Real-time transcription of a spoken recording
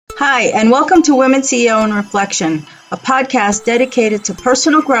Hi, and welcome to Women CEO in Reflection, a podcast dedicated to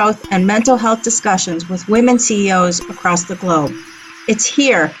personal growth and mental health discussions with women CEOs across the globe. It's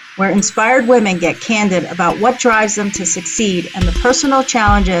here where inspired women get candid about what drives them to succeed and the personal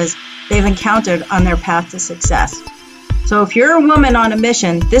challenges they've encountered on their path to success. So if you're a woman on a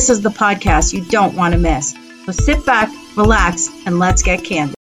mission, this is the podcast you don't want to miss. So sit back, relax, and let's get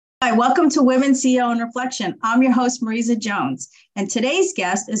candid. Hi, welcome to Women CEO in Reflection. I'm your host, Marisa Jones, and today's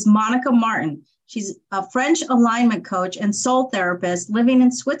guest is Monika Martin. She's a French alignment coach and soul therapist living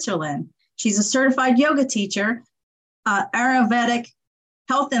in Switzerland. She's a certified yoga teacher, Ayurvedic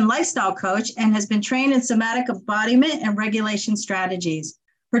health and lifestyle coach, and has been trained in somatic embodiment and regulation strategies.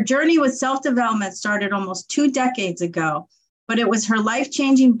 Her journey with self-development started almost 2 decades ago, but it was her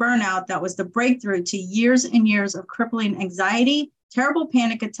life-changing burnout that was the breakthrough to years and years of crippling anxiety, terrible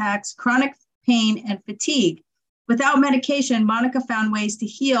panic attacks, chronic pain, and fatigue. Without medication, Monika found ways to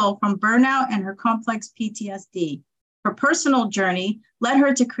heal from burnout and her complex PTSD. Her personal journey led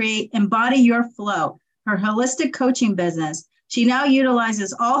her to create Embody Your Flow, her holistic coaching business. She now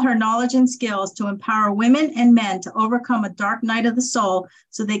utilizes all her knowledge and skills to empower women and men to overcome a dark night of the soul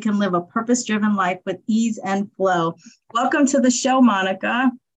so they can live a purpose-driven life with ease and flow. Welcome to the show,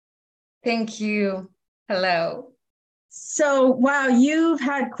 Monika. Thank you. Hello. So, wow, you've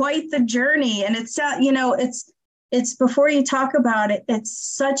had quite the journey, and it's before you talk about it,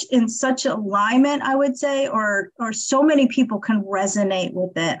 it's in such alignment, I would say, or so many people can resonate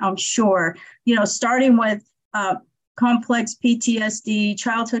with it. I'm sure, starting with complex PTSD,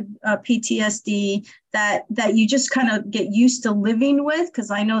 childhood PTSD, that you just kind of get used to living with,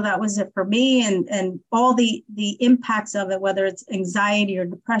 because I know that was it for me, and all the impacts of it, whether it's anxiety or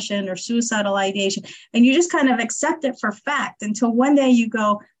depression or suicidal ideation, and you just kind of accept it for fact until one day you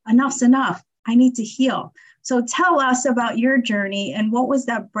go, enough's enough, I need to heal. So tell us about your journey, and what was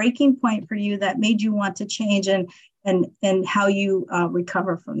that breaking point for you that made you want to change, and how you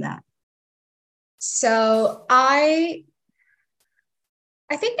recover from that. So I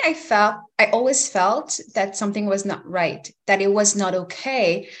think I always felt that something was not right, that it was not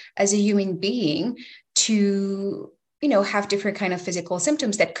okay as a human being to, have different kind of physical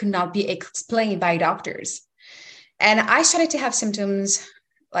symptoms that could not be explained by doctors. And I started to have symptoms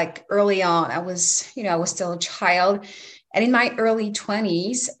like early on. I was still a child. And in my early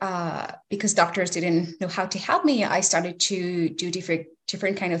 20s, because doctors didn't know how to help me, I started to do different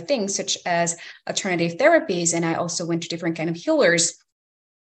kind of things, such as alternative therapies. And I also went to different kind of healers,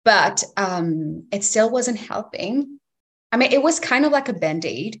 but it still wasn't helping. I mean, it was kind of like a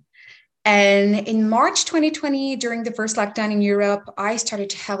Band-Aid. And in March 2020, during the first lockdown in Europe, I started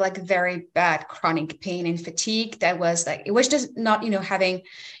to have like very bad chronic pain and fatigue. That was like, it was just not, having,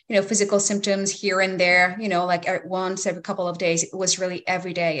 physical symptoms here and there, like once every couple of days. It was really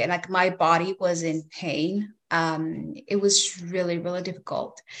every day. And like my body was in pain. It was really, really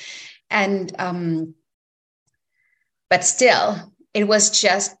difficult. And, but still, it was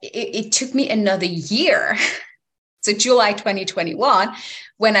just, it took me another year. So July 2021,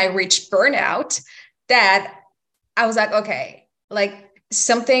 when I reached burnout, that I was like, okay, like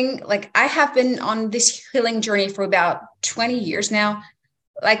something, like I have been on this healing journey for about 20 years now.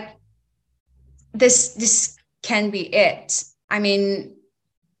 Like this can be it. I mean,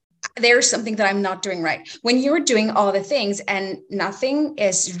 there's something that I'm not doing right. When you're doing all the things and nothing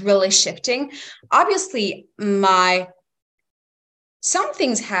is really shifting, obviously some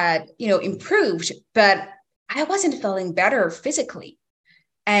things had, improved, but I wasn't feeling better physically,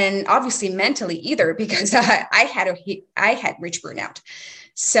 and obviously mentally either, because I had reached burnout.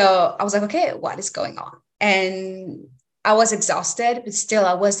 So I was like, okay, what is going on? And I was exhausted, but still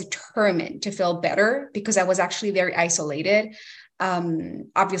I was determined to feel better because I was actually very isolated.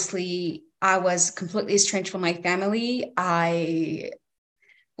 Obviously, I was completely estranged from my family. I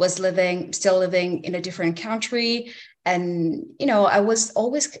was still living in a different country. And, I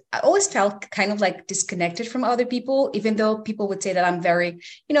always felt kind of like disconnected from other people, even though people would say that I'm very,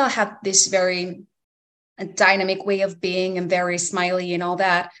 I have this very dynamic way of being and very smiley and all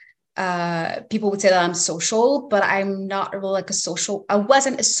that. People would say that I'm social, but I'm not really I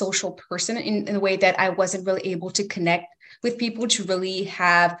wasn't a social person in the way that I wasn't really able to connect with people to really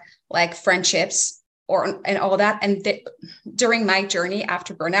have like friendships and all that. And during my journey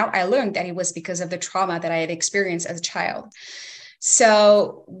after burnout, I learned that it was because of the trauma that I had experienced as a child.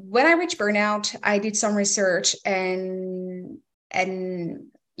 So when I reached burnout, I did some research and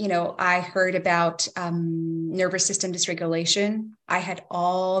I heard about nervous system dysregulation. I had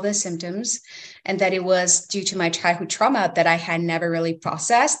all the symptoms, and that it was due to my childhood trauma that I had never really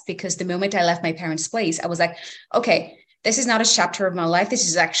processed, because the moment I left my parents' place, I was like, okay, this is not a chapter of my life. This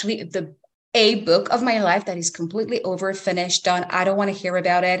is actually a book of my life that is completely over, finished, done. I don't want to hear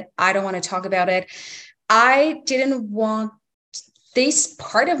about it. I don't want to talk about it. I didn't want this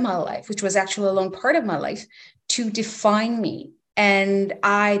part of my life, which was actually a long part of my life, to define me. And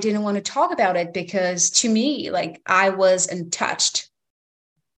I didn't want to talk about it because to me, like, I was untouched,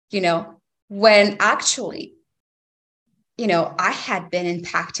 when actually, I had been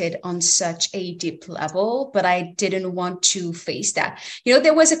impacted on such a deep level, but I didn't want to face that.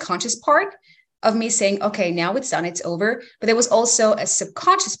 There was a conscious part of me saying, okay, now it's done, it's over. But there was also a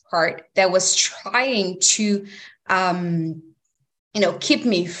subconscious part that was trying to, keep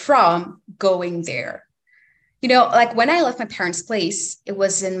me from going there. Like when I left my parents' place, it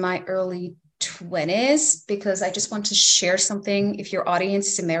was in my early 20s, because I just want to share something. If your audience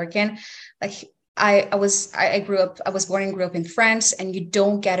is American, like I was born and grew up in France, and you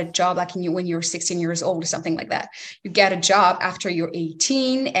don't get a job like when you're 16 years old or something like that. You get a job after you're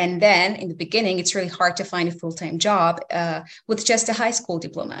 18. And then in the beginning, it's really hard to find a full-time job with just a high school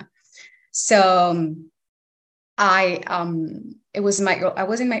diploma. So I was in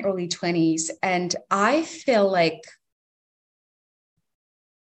my early 20s, and I feel like,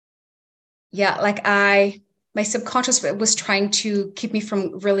 my subconscious was trying to keep me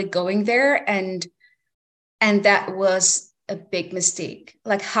from really going there. And that was a big mistake.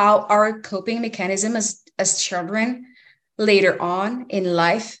 Like how our coping mechanism as children later on in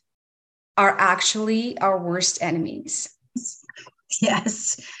life are actually our worst enemies.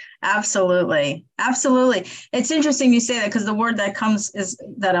 Yes, absolutely. Absolutely. It's interesting you say that, because the word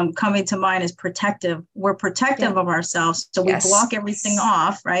that I'm coming to mind is protective. We're protective of ourselves. So we block everything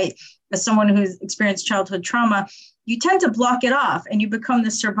off, right? As someone who's experienced childhood trauma, you tend to block it off and you become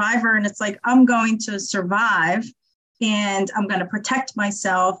the survivor. And it's like, I'm going to survive and I'm going to protect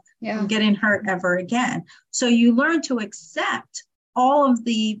myself from getting hurt ever again. So you learn to accept all of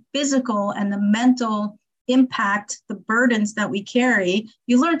the physical and the mental impact, the burdens that we carry.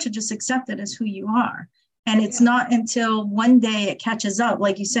 You learn to just accept it as who you are. And it's not until one day it catches up.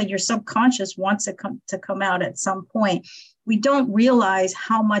 Like you said, your subconscious wants it to come out at some point. We don't realize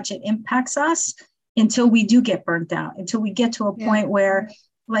how much it impacts us until we do get burnt out, until we get to a point where,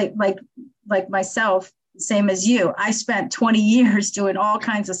 like myself, same as you, I spent 20 years doing all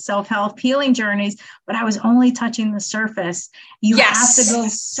kinds of self-help healing journeys, but I was only touching the surface. You have to go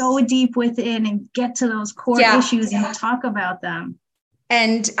so deep within and get to those core issues and talk about them.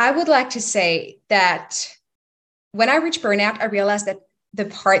 And I would like to say that when I reached burnout, I realized that the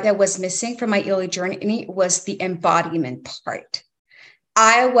part that was missing from my early journey was the embodiment part.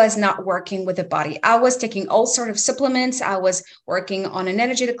 I was not working with the body. I was taking all sort of supplements. I was working on an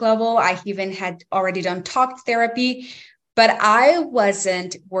energetic level. I even had already done talk therapy, but I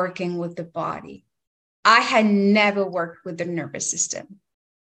wasn't working with the body. I had never worked with the nervous system.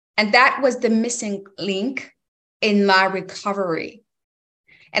 And that was the missing link in my recovery.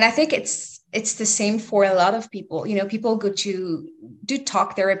 And I think it's the same for a lot of people. People go to do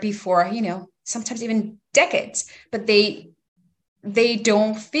talk therapy for, sometimes even decades, but they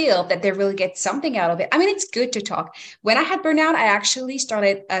don't feel that they really get something out of it. I mean, it's good to talk. When I had burnout, I actually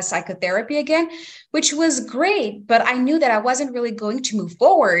started psychotherapy again, which was great, but I knew that I wasn't really going to move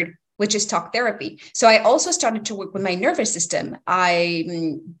forward with just talk therapy. So I also started to work with my nervous system.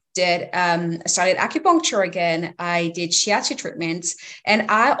 I started acupuncture again. I did shiatsu treatments, and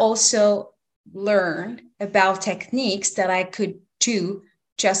I also learned about techniques that I could do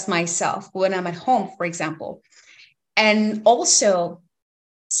just myself when I'm at home, for example. And also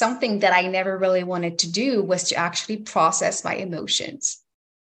something that I never really wanted to do was to actually process my emotions.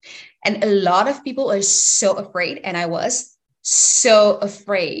 And a lot of people are so afraid, and I was so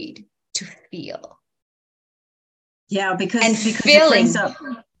afraid to feel. Yeah, because feeling, it brings up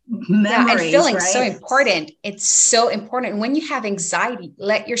memories, and feeling right? so important. It's so important. When you have anxiety,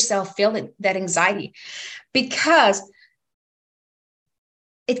 let yourself feel that anxiety, because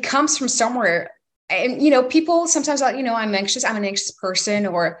it comes from somewhere. And, people sometimes are, I'm anxious, I'm an anxious person,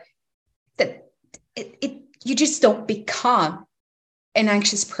 or that you just don't become an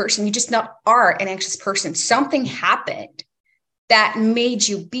anxious person. You just not are an anxious person. Something happened that made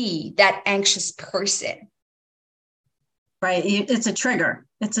you be that anxious person. Right. It's a trigger.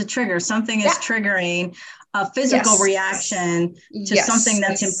 Something is triggering a physical reaction to something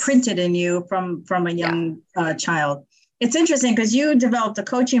that's imprinted in you from a young child. It's interesting because you developed a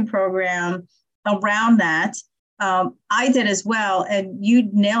coaching program around that. I did as well. And you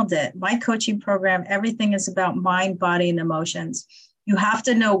nailed it. My coaching program, everything is about mind, body, and emotions. You have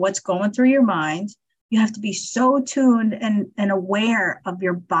to know what's going through your mind. you have to be so tuned and aware of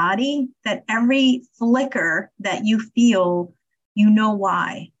your body that every flicker that you feel, you know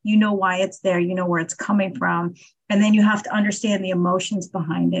why it's there, you know where it's coming from. And then you have to understand the emotions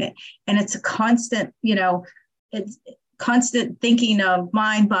behind it. And it's a constant, it's constant thinking of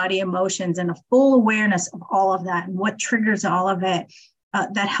mind, body, emotions, and a full awareness of all of that and what triggers all of it.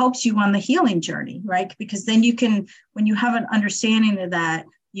 That helps you on the healing journey, right? Because then you can, when you have an understanding of that,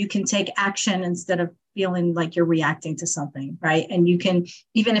 you can take action instead of feeling like you're reacting to something, right? And you can,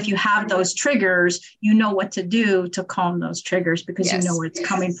 even if you have those triggers, you know what to do to calm those triggers because you know where it's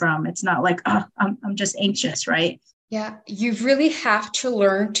coming from. It's not like, oh, I'm just anxious, right? Yeah, you really have to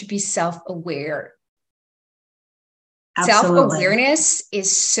learn to be self-aware. Absolutely. Self-awareness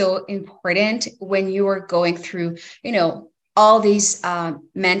is so important when you are going through, all these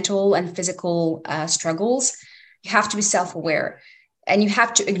mental and physical struggles. You have to be self-aware and you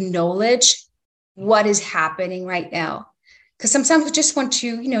have to acknowledge what is happening right now. Because sometimes we just want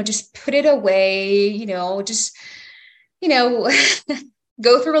to, just put it away, just,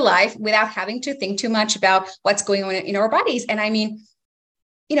 go through life without having to think too much about what's going on in our bodies. And I mean,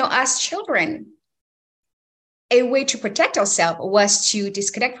 as children, a way to protect ourselves was to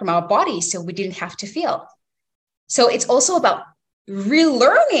disconnect from our bodies so we didn't have to feel. So it's also about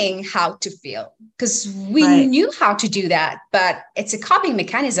relearning how to feel because we knew how to do that, but it's a coping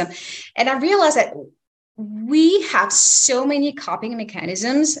mechanism. And I realized that we have so many coping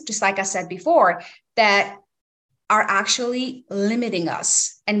mechanisms, just like I said before, that are actually limiting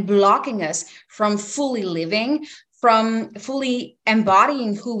us and blocking us from fully living, from fully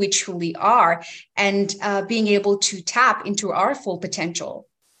embodying who we truly are and being able to tap into our full potential.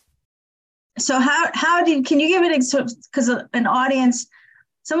 So can you give it, because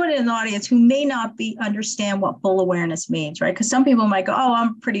someone in the audience who may not understand what full awareness means, right? Because some people might go, oh,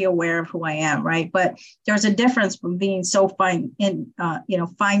 I'm pretty aware of who I am, right? But there's a difference from being so fine-tuned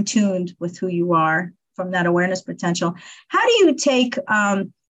with who you are from that awareness potential. How do you take a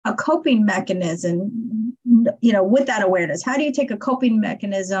coping mechanism, with that awareness? How do you take a coping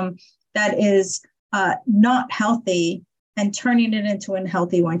mechanism that is not healthy and turning it into a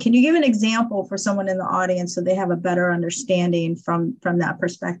healthy one? Can you give an example for someone in the audience so they have a better understanding from that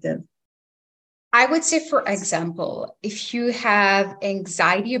perspective? I would say, for example, if you have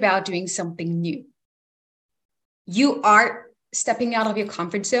anxiety about doing something new, you are stepping out of your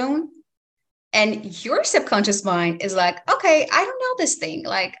comfort zone and your subconscious mind is like, okay, I don't know this thing.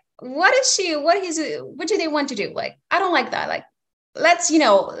 Like, what do they want to do? Like, I don't like that. Like, let's,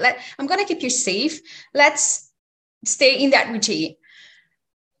 I'm going to keep you safe. Let's stay in that routine.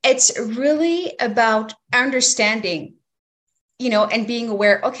 It's really about understanding, and being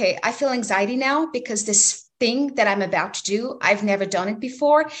aware, okay, I feel anxiety now because this thing that I'm about to do, I've never done it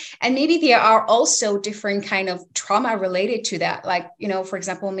before. And maybe there are also different kind of trauma related to that. Like, for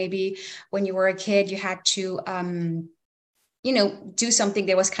example, maybe when you were a kid, you had to, do something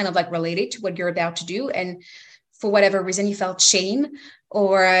that was kind of like related to what you're about to do. And for whatever reason, you felt shame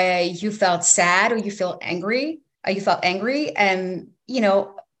or you felt sad or you felt angry. And,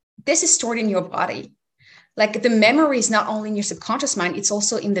 this is stored in your body. Like the memory is not only in your subconscious mind, it's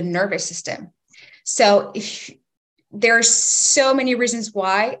also in the nervous system. So if there are so many reasons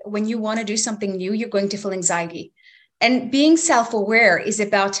why when you want to do something new, you're going to feel anxiety. And being self-aware is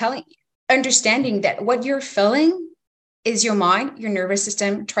about understanding that what you're feeling is your mind, your nervous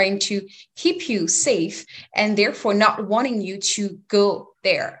system trying to keep you safe and therefore not wanting you to go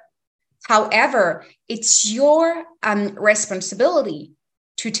there. However, it's your responsibility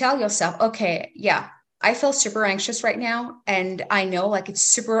to tell yourself, okay, yeah, I feel super anxious right now. And I know like it's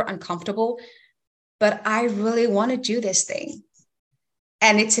super uncomfortable, but I really want to do this thing.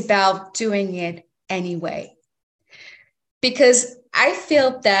 And it's about doing it anyway. Because I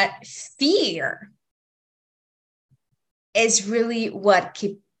feel that fear is really what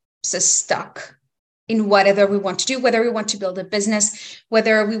keeps us stuck in whatever we want to do, whether we want to build a business,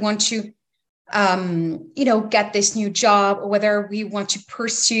 whether we want to get this new job, or whether we want to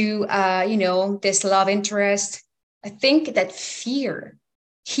pursue, this love interest. I think that fear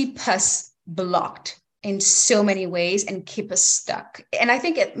keeps us blocked in so many ways and keep us stuck. And I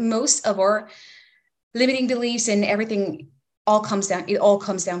think most of our limiting beliefs and everything all comes down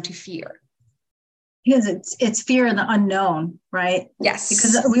to fear. Because it's fear of the unknown, right? Yes.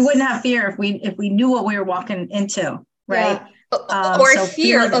 Because we wouldn't have fear if we knew what we were walking into, right? Yeah. Or so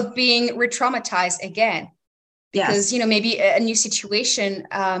fear of being re-traumatized again, because maybe a new situation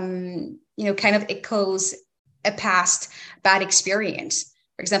kind of echoes a past bad experience,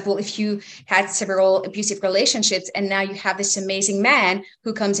 For example, if you had several abusive relationships and now you have this amazing man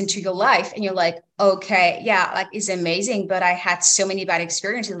who comes into your life and you're like, okay, yeah, like it's amazing, but I had so many bad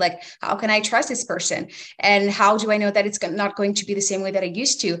experiences. Like, how can I trust this person? And how do I know that it's not going to be the same way that I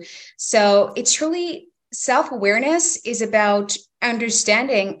used to? So it's really, self-awareness is about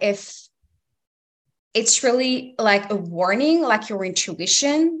understanding if it's really like a warning, like your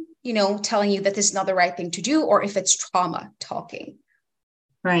intuition, telling you that this is not the right thing to do, or if it's trauma talking.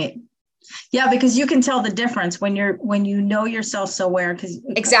 Right. Yeah, because you can tell the difference when you know yourself so well,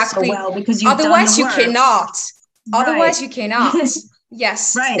 exactly. so well, because you've otherwise done the work. You cannot. Right. Otherwise you cannot.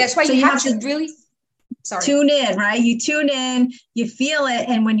 Yes. Right. That's why so you have to really tune in, right? You tune in, you feel it.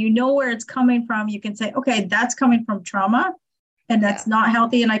 And when you know where it's coming from, you can say, okay, that's coming from trauma and that's not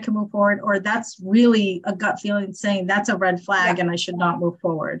healthy and I can move forward. Or that's really a gut feeling saying that's a red flag and I should not move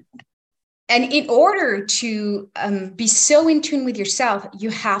forward. And in order to be so in tune with yourself, you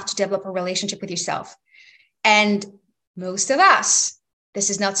have to develop a relationship with yourself. And most of us, this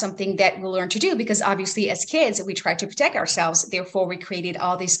is not something that we learn to do because obviously as kids, we try to protect ourselves. Therefore, we created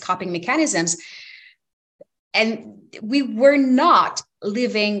all these coping mechanisms. And we were not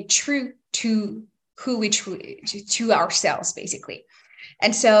living true to who we to ourselves, basically.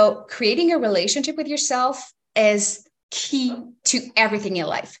 And so creating a relationship with yourself is key to everything in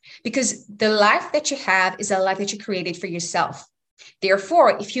life, because the life that you have is a life that you created for yourself.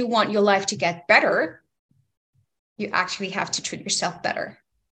 Therefore, if you want your life to get better, you actually have to treat yourself better.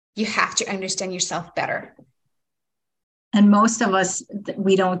 You have to understand yourself better. And most of us,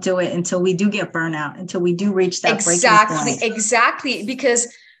 we don't do it until we do get burnout, until we do reach that breaking point. Exactly.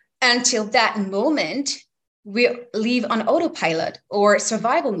 Because until that moment, we live on autopilot or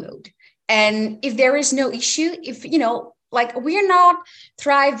survival mode. And if there is no issue, if, like we're not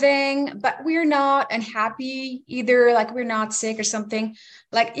thriving, but we're not unhappy either, like we're not sick or something,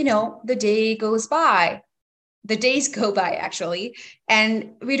 like, the day goes by, the days go by actually,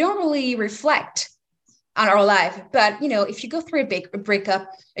 and we don't really reflect on our life. But, if you go through a breakup,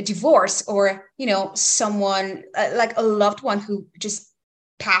 a divorce, or, someone like a loved one who just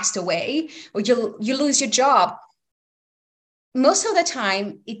passed away, or you lose your job, most of the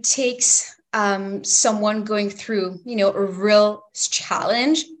time it takes someone going through, a real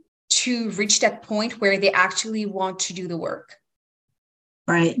challenge to reach that point where they actually want to do the work.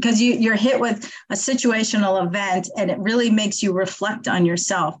 Right. Because you're hit with a situational event and it really makes you reflect on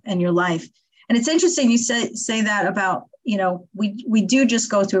yourself and your life. And it's interesting you say that about, we do just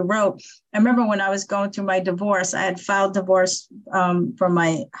go through rope. I remember when I was going through my divorce, I had filed divorce from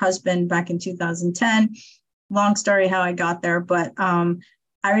my husband back in 2010. Long story how I got there. But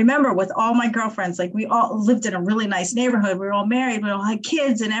I remember with all my girlfriends, like we all lived in a really nice neighborhood. We were all married. We all had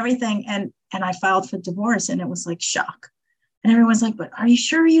kids and everything. And I filed for divorce and it was like shock. And everyone's like, but are you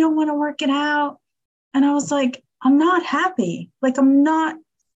sure you don't want to work it out? And I was like, I'm not happy. Like, I'm not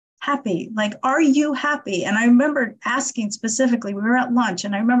happy. Like, are you happy? And I remember asking specifically, we were at lunch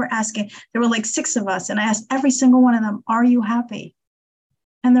and I remember asking, there were like 6 of us. And I asked every single one of them, are you happy?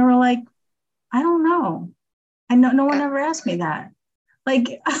 And they were like, I don't know. And no one ever asked me that.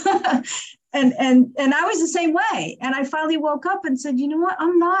 Like, and I was the same way. And I finally woke up and said, you know what?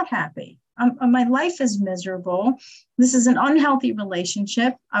 I'm not happy. My life is miserable. This is an unhealthy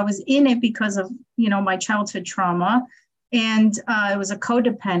relationship. I was in it because of, my childhood trauma. And it was a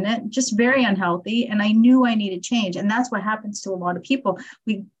codependent, just very unhealthy. And I knew I needed change. And that's what happens to a lot of people.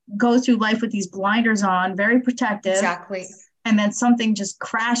 We go through life with these blinders on, very protective. Exactly. And then something just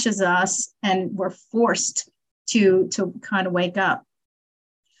crashes us and we're forced to kind of wake up.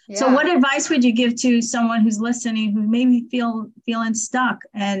 Yeah. So what advice would you give to someone who's listening who maybe feeling stuck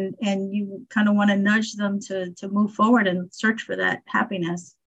and you kind of want to nudge them to move forward and search for that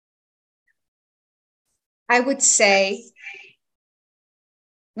happiness? I would say,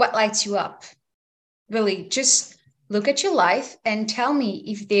 what lights you up? Really, just look at your life and tell me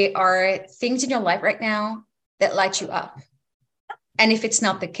if there are things in your life right now that light you up. And if it's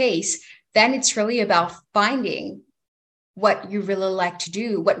not the case, then it's really about finding what you really like to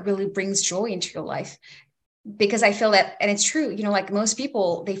do, what really brings joy into your life. Because I feel that, and it's true, like most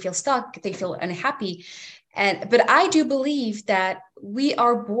people, they feel stuck, they feel unhappy. But I do believe that we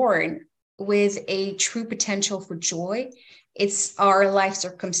are born with a true potential for joy. It's our life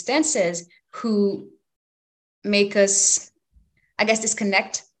circumstances who make us, I guess,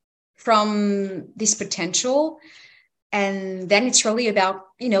 disconnect from this potential. And then it's really about,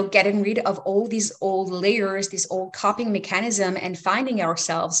 getting rid of all these old layers, this old coping mechanism, and finding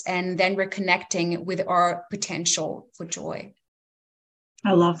ourselves, and then reconnecting with our potential for joy.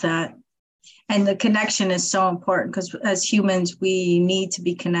 I love that. And the connection is so important because as humans, we need to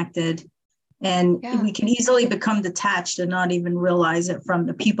be connected, and we can easily become detached and not even realize it from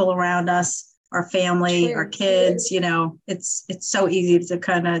the people around us, our family, our kids. It's so easy to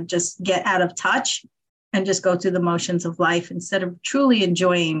kind of just get out of touch and just go through the motions of life instead of truly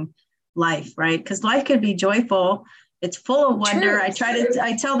enjoying life, right? Because life could be joyful. It's full of wonder. I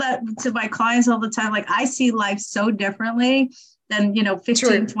tell that to my clients all the time. Like, I see life so differently than,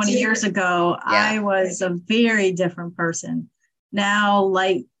 15, 20 years ago. I was a very different person. Now,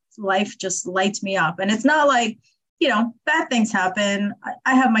 life just lights me up. And it's not like, bad things happen.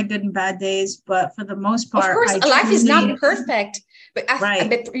 I have my good and bad days, but for the most part, of course, life is not perfect, but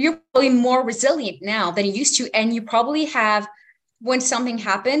you're probably more resilient now than you used to. And you probably have, when something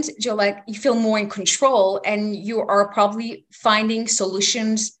happens, you feel more in control, and you are probably finding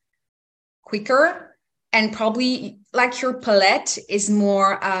solutions quicker, and probably like your palette is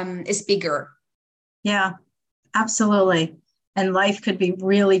bigger. Yeah, absolutely. And life could be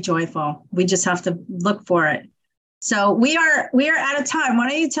really joyful. We just have to look for it. So we are out of time. Why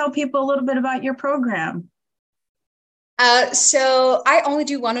don't you tell people a little bit about your program? So I only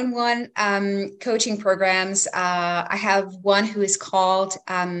do one-on-one coaching programs. I have one who is called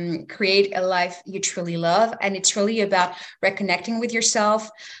Create a Life You Truly Love. And it's really about reconnecting with yourself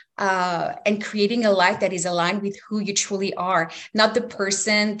and creating a life that is aligned with who you truly are, not the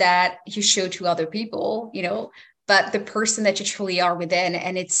person that you show to other people, but the person that you truly are within.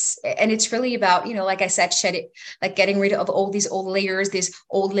 And it's really about, like I said, getting rid of all these old layers, these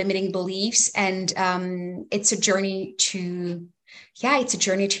old limiting beliefs. And it's a journey to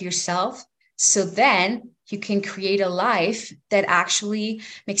yourself. So then you can create a life that actually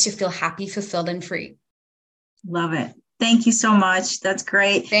makes you feel happy, fulfilled, and free. Love it. Thank you so much. That's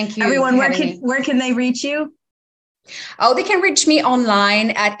great. Thank you. Everyone, where can they reach you? Oh, they can reach me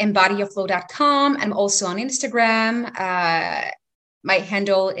online at embodyyourflow.com. I'm also on Instagram. My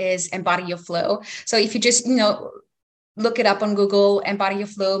handle is embodyyourflow. So if you just, look it up on Google, Embody Your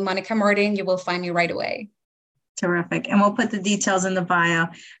Flow, Monika Martin, you will find me right away. Terrific. And we'll put the details in the bio.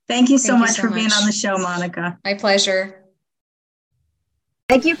 Thank you so much for being on the show, Monika. My pleasure.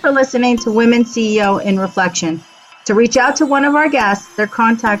 Thank you for listening to Women CEO in Reflection. To reach out to one of our guests, their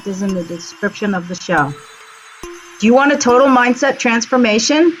contact is in the description of the show. Do you want a total mindset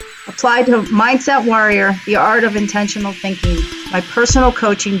transformation? Apply to Mindset Warrior, The Art of Intentional Thinking, my personal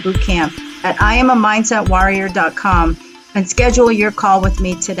coaching bootcamp at IamAMindsetWarrior.com, and schedule your call with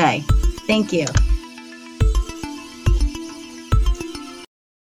me today. Thank you.